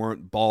players. They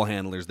weren't ball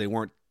handlers. They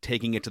weren't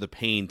taking it to the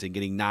paint and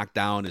getting knocked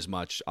down as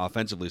much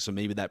offensively. So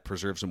maybe that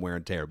preserves some wear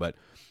and tear. But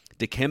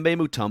Dikembe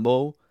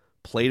Mutombo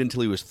played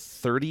until he was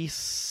 40?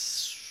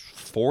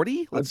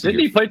 Didn't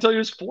he play until he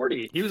was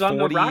 40? He was on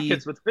the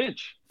Rockets with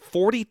Finch.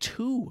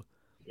 42.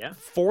 Yeah.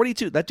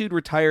 42. That dude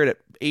retired at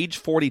age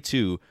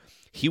 42.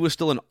 He was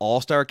still an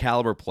all-star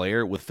caliber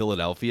player with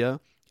Philadelphia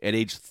at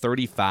age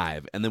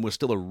 35, and then was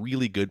still a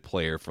really good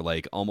player for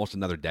like almost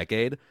another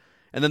decade.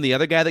 And then the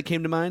other guy that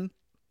came to mind,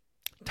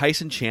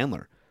 Tyson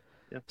Chandler.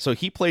 Yeah. So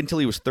he played until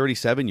he was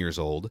 37 years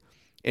old,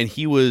 and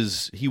he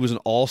was an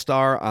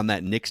all-star on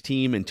that Knicks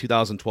team in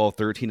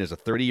 2012-13 as a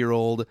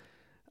 30-year-old.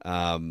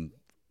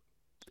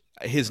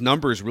 His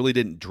numbers really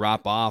didn't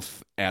drop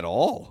off at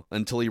all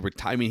until he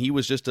retired. I mean, he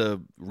was just a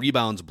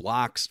rebounds,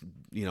 blocks,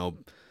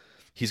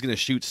 he's going to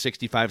shoot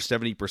 65,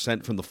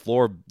 70% from the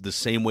floor the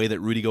same way that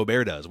Rudy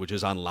Gobert does, which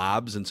is on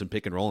lobs and some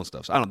pick and roll and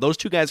stuff. So I don't know. Those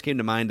 2 guys came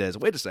to mind as,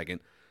 wait a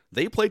second,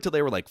 they played till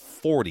they were like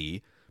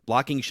 40,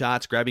 blocking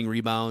shots, grabbing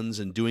rebounds,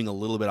 and doing a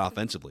little bit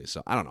offensively.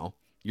 So I don't know.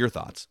 Your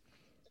thoughts?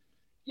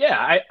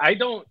 Yeah, I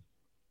don't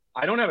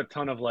have a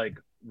ton of like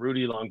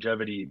Rudy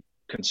longevity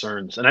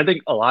concerns. And I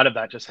think a lot of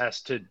that just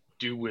has to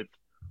do with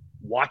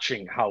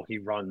watching how he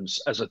runs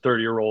as a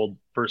 30-year-old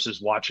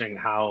versus watching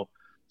how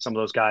some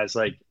of those guys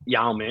like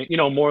Yao Ming,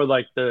 more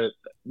like the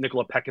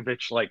Nikola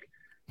Pekovic, like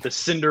the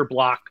cinder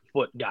block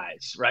foot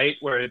guys, right?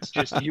 Where it's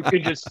just you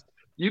can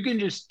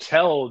just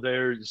tell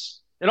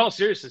there's, in all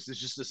seriousness, there's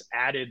just this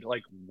added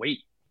like weight.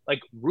 Like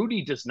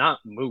Rudy does not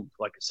move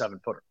like a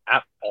 7-footer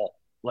at all.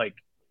 Like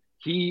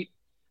he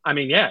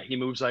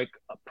moves like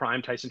a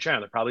prime Tyson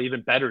Chandler, probably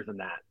even better than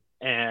that.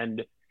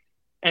 And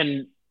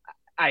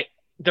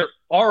there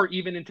are,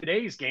 even in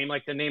today's game,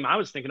 like the name I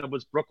was thinking of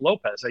was Brook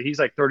Lopez. He's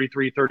like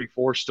 33,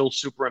 34, still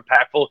super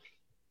impactful,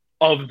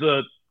 of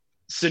the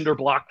cinder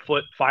block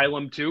foot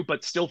phylum too,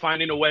 but still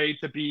finding a way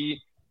to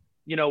be,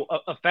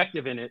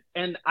 effective in it.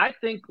 And I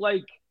think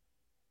like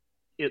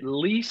at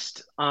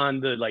least on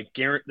the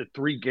the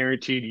 3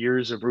 guaranteed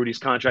years of Rudy's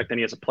contract, then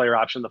he has a player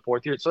option the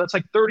 4th year. So that's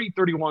like 30,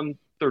 31,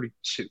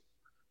 32.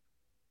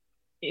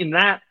 In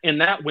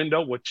that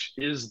window, which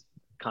is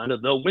kind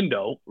of the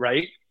window,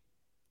 right?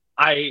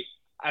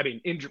 I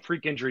mean,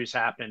 freak injuries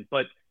happen,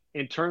 but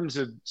in terms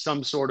of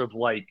some sort of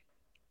like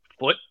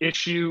foot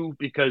issue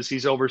because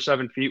he's over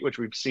 7 feet, which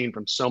we've seen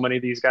from so many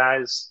of these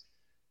guys,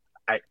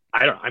 I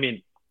don't. I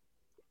mean,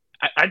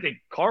 I think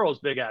Carl's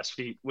big ass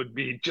feet would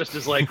be just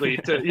as likely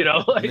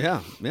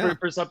to,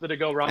 for something to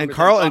go wrong. And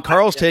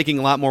Carl's taking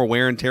a lot more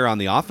wear and tear on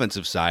the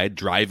offensive side,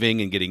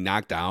 driving and getting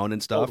knocked down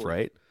and stuff,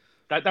 totally.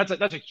 Right? That's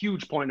a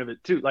huge point of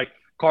it too. Like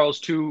Carl's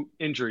 2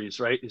 injuries,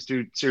 right? His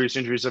 2 serious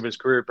injuries of his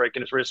career,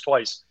 breaking his wrist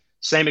twice.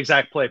 Same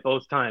exact play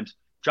both times.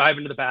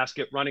 Driving to the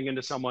basket, running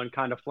into someone,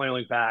 kind of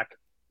flailing back,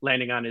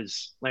 landing on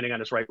his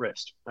right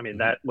wrist. I mean,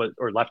 that was,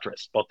 or left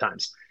wrist, both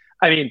times.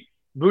 I mean,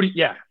 Rudy,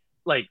 yeah.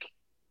 Like,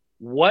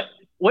 what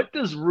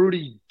does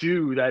Rudy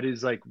do that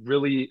is like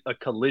really a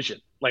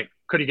collision? Like,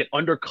 could he get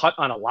undercut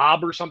on a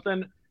lob or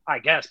something? I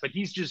guess, but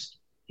he's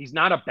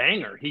not a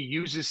banger. He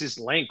uses his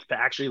length to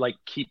actually like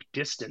keep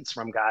distance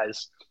from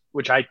guys,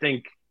 which I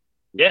think,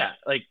 yeah,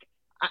 like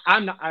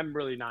I'm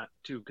really not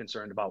too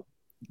concerned about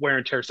wear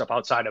and tear stuff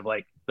outside of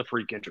like the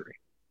freak injury.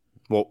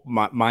 Well,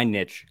 my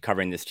niche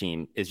covering this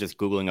team is just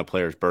Googling a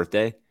player's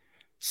birthday.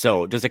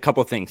 So there's a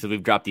couple of things. So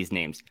we've dropped these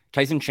names.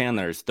 Tyson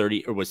Chandler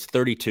was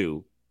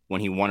 32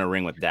 when he won a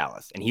ring with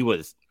Dallas, and he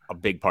was a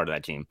big part of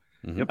that team.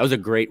 Mm-hmm. That was a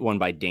great one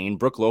by Dane.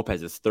 Brook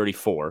Lopez is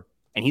 34.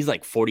 and he's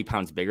like 40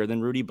 pounds bigger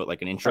than Rudy, but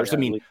like an inch short. Yeah, So, I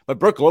mean, but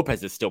Brook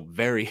Lopez is still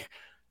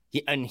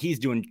and he's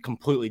doing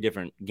completely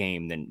different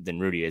game than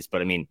Rudy is.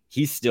 But I mean,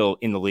 he's still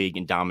in the league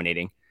and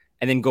dominating.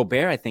 And then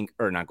Gobert, I think,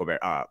 or not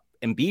Gobert,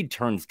 Embiid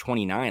turns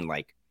 29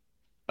 like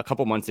a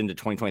couple months into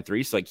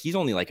 2023. So like he's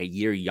only like a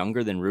year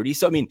younger than Rudy.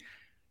 So I mean,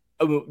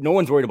 no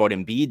one's worried about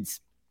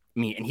Embiid's. I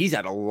mean, and he's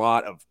had a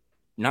lot of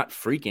not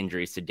freak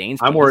injuries to Dane's.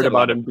 I'm worried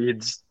about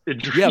Embiid's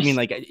injuries. Yeah, I mean,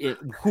 like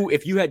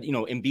if you had,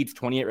 Embiid's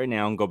 28 right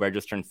now and Gobert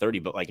just turned 30,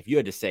 but like if you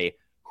had to say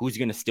who's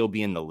going to still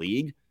be in the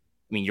league,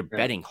 I mean, you're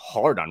betting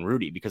hard on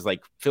Rudy because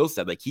like Phil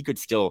said, like he could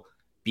still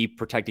be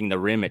protecting the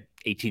rim at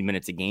 18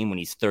 minutes a game when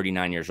he's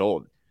 39 years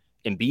old.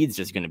 Embiid's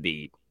just going to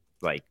be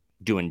like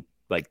doing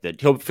like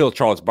he'll fill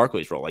Charles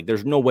Barkley's role. Like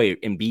there's no way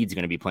Embiid's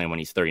going to be playing when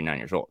he's 39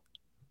 years old.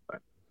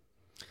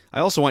 I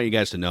also want you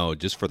guys to know,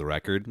 just for the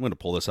record, I'm going to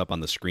pull this up on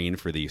the screen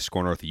for the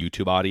Score North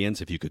YouTube audience.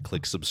 If you could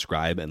click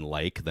subscribe and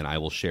like, then I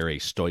will share a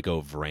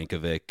Stoico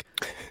Vrankovic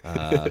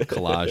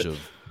collage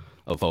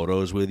of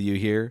photos with you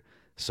here.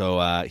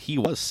 So he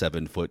was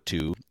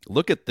 7'2".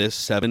 Look at this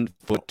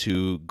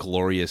 7'2"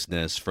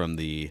 gloriousness from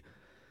the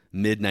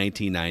mid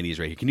 1990s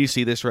right here. Can you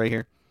see this right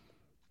here?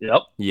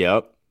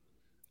 Yep.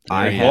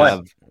 I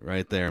have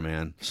right there,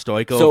 man.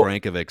 Stoico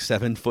Vrankovic,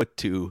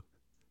 7'2".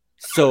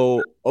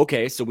 So,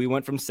 okay, so we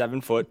went from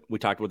 7 foot. We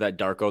talked about that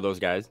Darko, those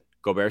guys.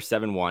 Gobert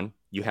 7'1".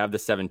 You have the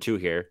 7'2"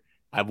 here.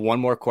 I have one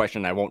more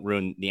question. I won't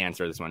ruin the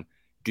answer to this one.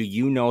 Do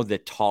you know the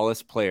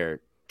tallest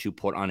player to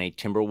put on a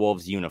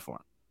Timberwolves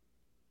uniform?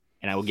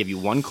 And I will give you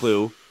one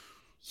clue.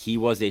 He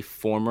was a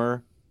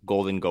former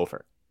Golden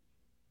Gopher.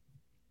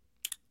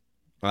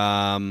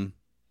 I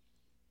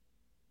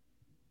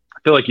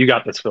feel like you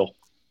got this, Phil.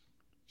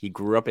 He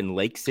grew up in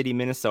Lake City,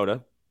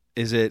 Minnesota.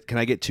 Can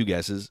I get two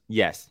guesses?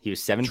 Yes, he was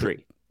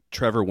 7'3".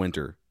 Trevor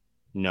Winter.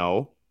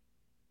 No.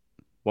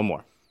 One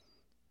more.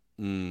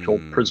 Joel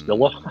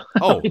Prisvilla.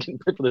 Oh. He didn't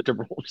play for the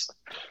Timberwolves.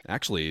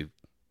 Actually,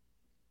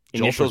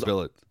 Initials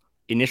Joel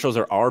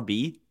are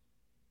RB.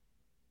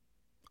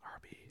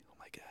 Oh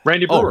my God.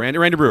 Randy Brewer.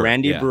 Randy Brewer.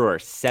 Randy Brewer,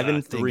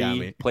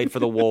 7'3", got played for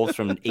the Wolves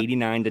from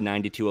 89 to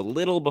 92, a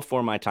little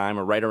before my time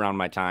or right around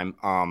my time.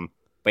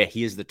 But yeah,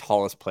 he is the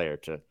tallest player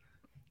to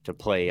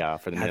play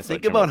for the Minnesota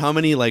Think Timberwolves. about how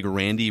many like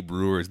Randy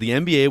Brewers. The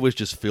NBA was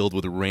just filled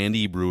with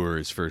Randy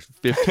Brewers for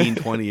 15,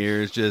 20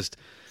 years. Just.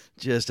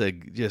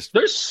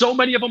 There's so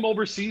many of them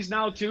overseas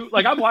now too.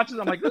 Like I'm watching,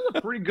 I'm like, this is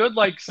a pretty good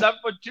like 7'2".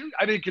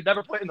 I mean, he could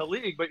never play in the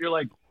league, but you're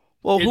like,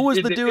 well, who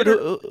was the dude?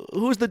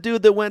 Who was the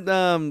dude that went?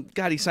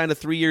 God, he signed a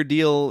 3-year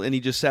deal and he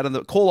just sat on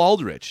the Cole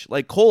Aldrich.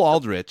 Like Cole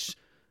Aldrich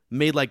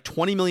made like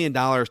 $20 million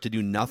to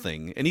do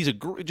nothing, and he's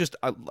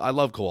I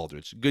love Cole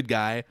Aldrich, good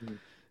guy.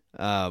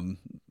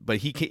 But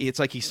it's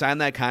like he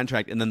signed that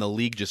contract and then the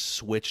league just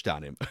switched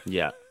on him.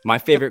 Yeah. My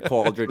favorite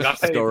Cole Aldrich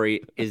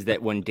story is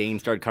that when Dane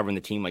started covering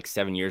the team like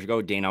 7 years ago,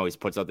 Dane always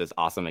puts out this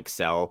awesome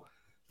Excel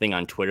thing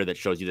on Twitter that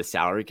shows you the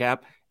salary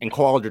cap. And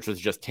Cole Aldrich was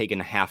just taking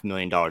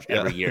 $500,000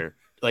 every year,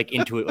 like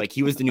into it. Like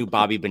he was the new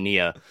Bobby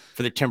Bonilla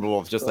for the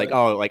Timberwolves. Just like,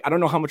 I don't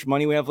know how much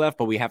money we have left,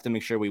 but we have to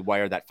make sure we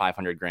wire that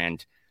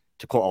 $500,000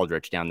 to Cole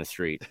Aldrich down the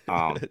street.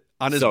 On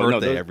his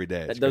birthday every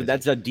day.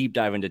 That's a deep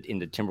dive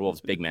into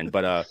Timberwolves big men.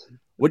 But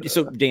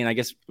so Dane, I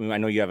guess I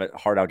know you have it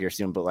hard out here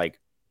soon, but like,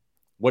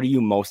 what are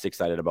you most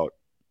excited about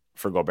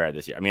for Gobert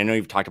this year? I mean, I know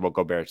you've talked about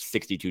Gobert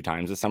 62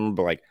 times this summer,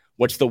 but like,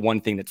 what's the one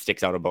thing that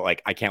sticks out about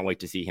like, I can't wait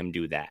to see him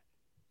do that?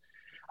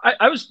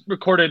 I was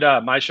recorded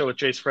my show with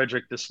Jace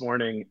Frederick this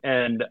morning,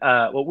 and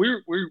what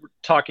we were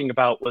talking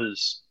about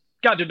was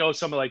got to know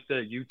some of like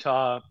the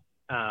Utah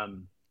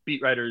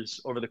beat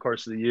writers over the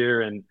course of the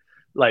year, and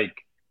like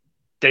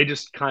they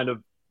just kind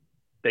of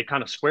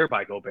swear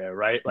by Gobert,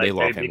 right? Like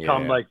they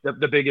become like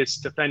the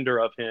biggest defender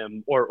of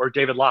him, or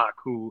David Locke,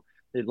 who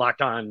they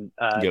Locked On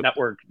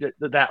Network.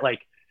 That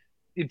like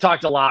you talk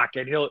to Locke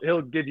and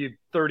he'll give you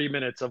 30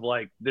 minutes of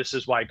like, this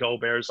is why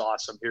Gobert's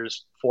awesome.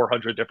 Here's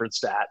 400 different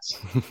stats,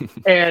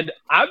 and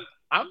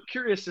I'm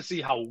curious to see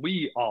how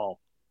we all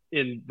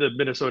in the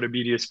Minnesota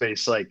media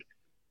space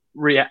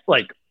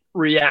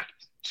react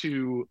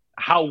to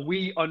how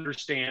we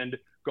understand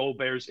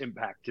Gobert's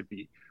impact to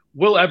be.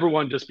 Will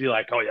everyone just be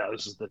like, oh yeah,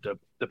 this is the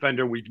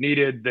defender we've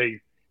needed?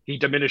 He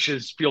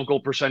diminishes field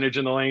goal percentage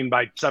in the lane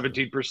by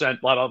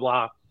 17%, blah, blah,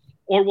 blah.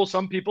 Or will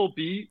some people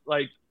be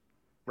like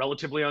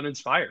relatively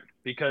uninspired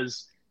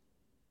because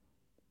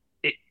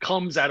it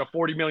comes at a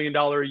 $40 million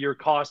a year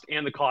cost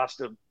and the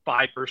cost of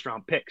 5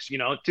 first-round picks,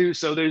 too.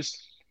 So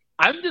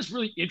I'm just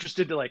really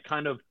interested to like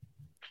kind of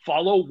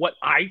follow what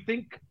I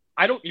think.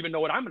 I don't even know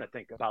what I'm going to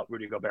think about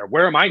Rudy Gobert.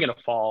 Where am I going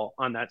to fall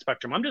on that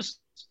spectrum?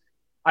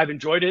 I've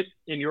enjoyed it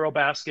in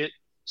Eurobasket,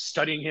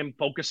 studying him,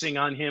 focusing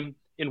on him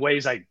in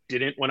ways I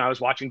didn't when I was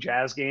watching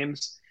Jazz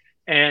games.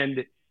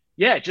 And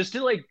yeah, just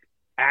to like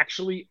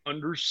actually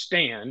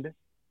understand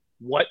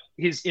what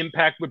his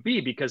impact would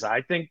be, because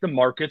I think the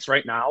markets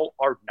right now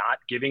are not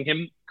giving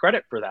him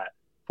credit for that.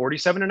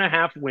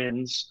 47.5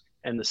 wins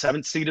and the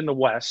 7th seed in the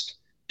West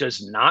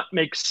does not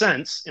make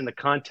sense in the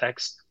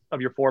context of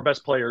your 4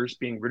 best players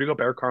being Rudy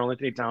Gobert, Karl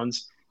Anthony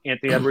Towns,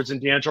 Anthony Edwards,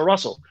 and D'Angelo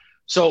Russell.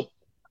 So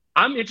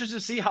I'm interested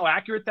to see how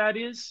accurate that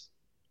is.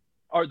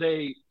 Are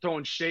they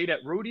throwing shade at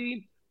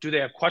Rudy? Do they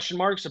have question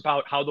marks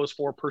about how those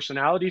 4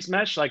 personalities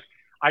mesh? Like,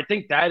 I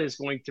think that is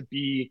going to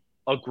be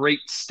a great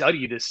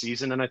study this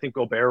season, and I think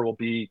Gobert will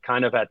be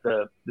kind of at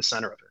the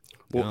center of it.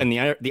 Well, and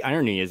the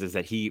irony is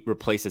that he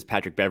replaces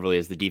Patrick Beverley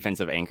as the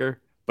defensive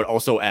anchor, but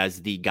also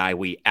as the guy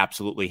we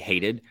absolutely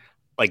hated.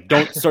 Like,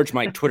 don't search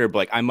my Twitter, but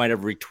like I might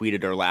have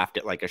retweeted or laughed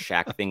at like a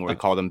Shaq thing where he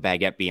called him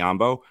Baguette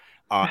Biombo.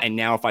 And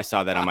now if I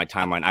saw that on my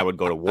timeline, I would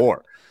go to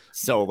war.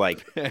 So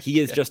like he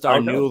is just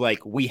our new,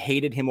 like, we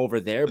hated him over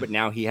there, but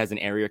now he has an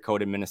area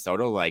code in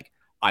Minnesota. Like,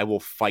 I will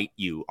fight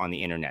you on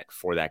the internet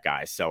for that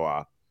guy.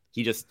 So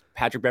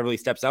Patrick Beverley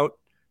steps out,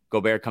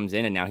 Gobert comes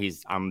in, and now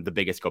I'm the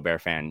biggest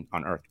Gobert fan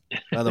on earth.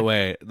 By the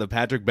way, the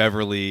Patrick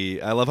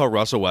Beverley, I love how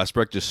Russell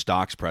Westbrook just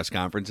stalks press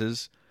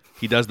conferences.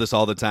 He does this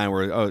all the time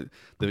where,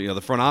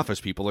 the front office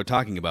people are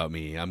talking about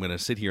me. I'm going to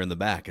sit here in the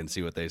back and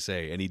see what they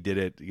say. And he did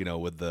it,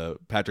 with the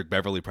Patrick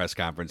Beverley press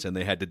conference, and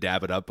they had to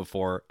dab it up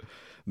before.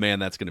 Man,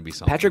 that's going to be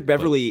something. Patrick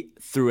Beverley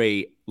threw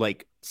a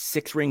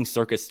 6-ring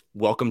circus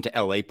welcome to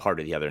LA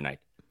party the other night.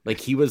 Like,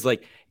 he was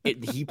like,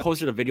 he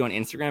posted a video on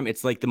Instagram.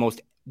 It's like the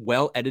most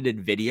well-edited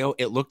video.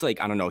 It looked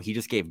like, I don't know, he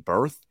just gave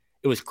birth.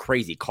 It was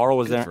crazy. Carl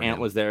was there. Ant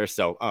was there.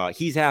 So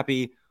he's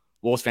happy.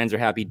 Wolves fans are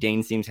happy.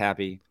 Dane seems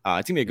happy. It's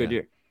going to be a good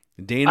year.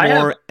 Dane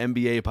Moore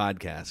NBA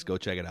podcast. Go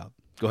check it out.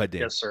 Go ahead,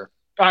 Dane. Yes, sir.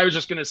 I was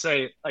just going to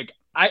say, like,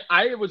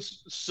 I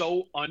was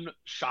so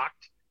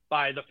unshocked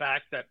by the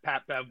fact that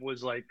Pat Bev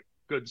was like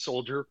good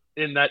soldier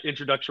in that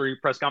introductory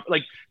press conference.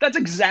 Like, that's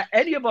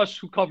any of us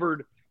who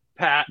covered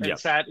Pat and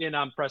sat in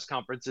on press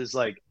conferences,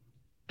 like,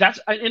 that's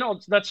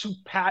who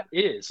Pat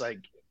is. Like,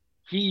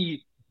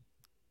 he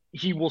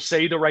will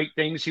say the right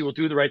things. He will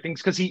do the right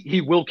things because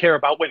he will care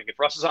about winning. If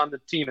Russ is on the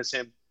team as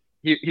him,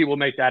 he will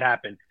make that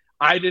happen.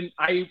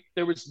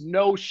 There was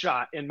no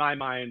shot in my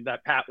mind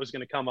that Pat was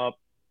going to come up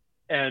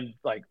and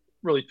like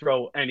really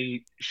throw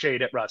any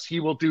shade at Russ.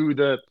 He will do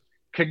the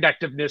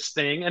connectiveness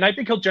thing. And I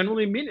think he'll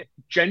genuinely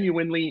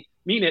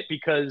mean it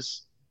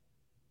because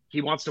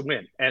he wants to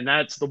win. And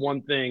that's the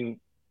one thing,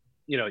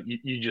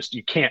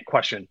 you can't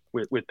question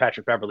with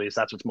Patrick Beverley is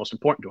that's what's most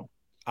important to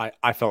him.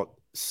 I felt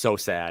so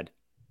sad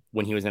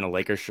when he was in a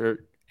Lakers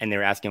shirt and they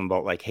were asking him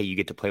about like, hey, you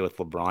get to play with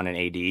LeBron and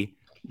AD.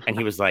 And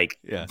he was like,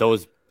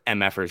 those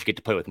MFers get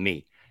to play with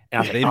me. And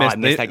I was like, I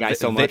missed that guy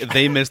so much.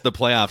 They missed the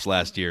playoffs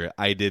last year.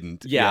 I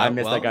didn't. I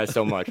missed that guy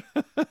so much.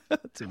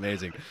 It's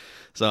amazing.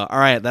 So, all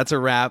right, that's a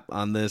wrap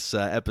on this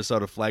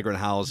episode of Flagrant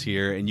Howls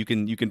here. And you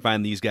can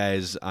find these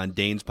guys on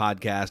Dane's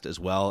podcast as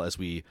well as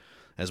we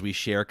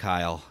share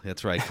Kyle.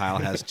 That's right. Kyle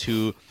has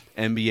 2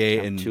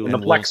 NBA and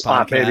Wolves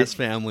podcast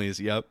families.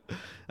 Yep.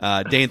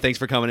 Dane, thanks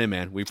for coming in,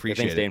 man. We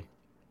appreciate it. Dane.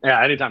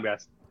 Yeah, anytime,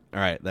 guys. All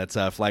right, that's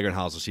Flagrant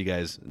Howls. We'll see you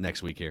guys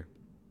next week here.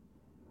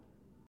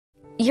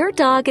 Your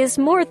dog is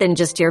more than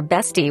just your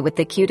bestie with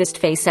the cutest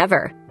face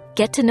ever.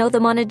 Get to know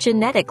them on a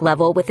genetic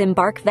level with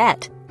Embark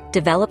Vet.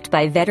 Developed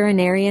by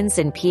veterinarians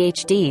and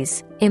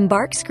PhDs,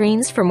 Embark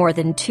screens for more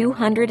than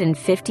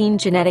 215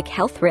 genetic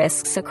health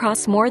risks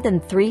across more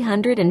than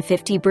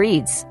 350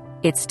 breeds.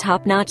 It's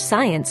top-notch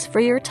science for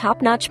your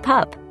top-notch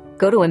pup.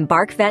 Go to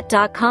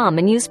EmbarkVet.com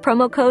and use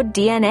promo code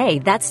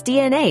DNA, that's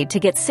DNA, to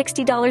get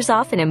 $60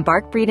 off an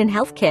Embark Breed and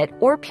Health Kit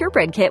or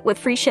Purebred Kit with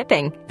free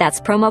shipping. That's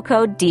promo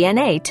code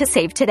DNA to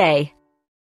save today.